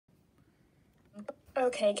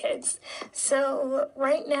Okay, kids. So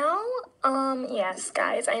right now, yes,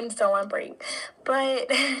 guys, I'm still on break. But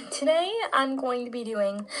today I'm going to be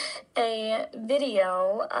doing a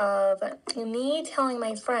video of me telling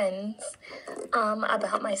my friends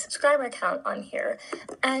about my subscriber count on here.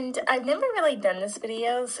 And I've never really done this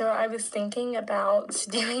video, so I was thinking about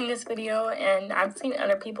doing this video, and I've seen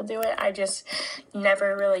other people do it. I just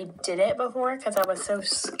never really did it before because I was so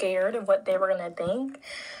scared of what they were going to think.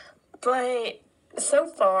 But so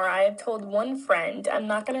far, I have told one friend. I'm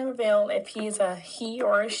not going to reveal if he's a he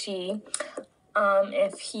or a she.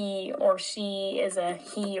 If he or she is a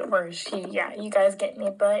he or a she. Yeah, you guys get me.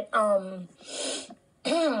 But,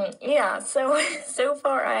 yeah, so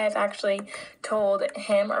far I have actually told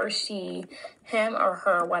him or she, him or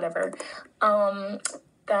her, whatever,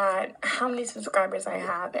 that how many subscribers I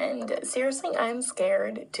have. And seriously, I'm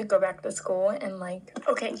scared to go back to school and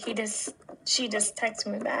okay, she just texted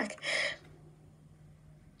me back.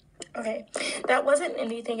 Okay, that wasn't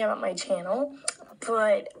anything about my channel,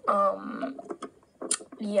 but,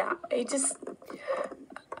 yeah,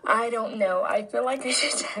 I don't know. I feel like I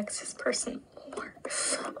should text this person more.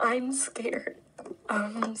 I'm scared.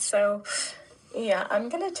 So, yeah, I'm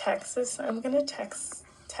gonna text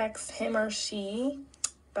him or she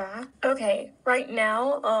back. Okay, right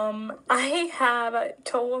now, I have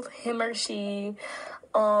told him or she,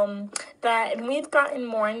 that, and we've gotten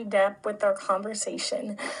more in depth with our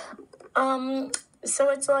conversation. So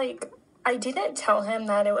it's I didn't tell him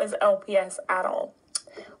that it was LPS at all,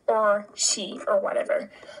 or she, or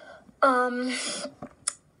whatever. And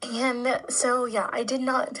so, yeah, I did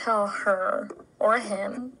not tell her or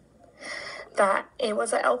him that it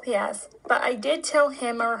was a LPS, but I did tell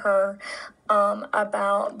him or her,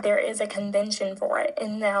 about there is a convention for it,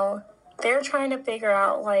 and now they're trying to figure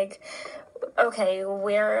out, okay,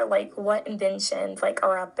 where, what inventions,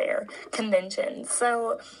 are up there, conventions.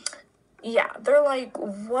 So, yeah, they're like,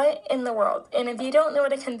 what in the world? And if you don't know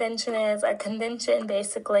what a convention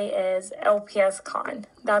basically is LPS Con.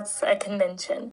 That's a convention.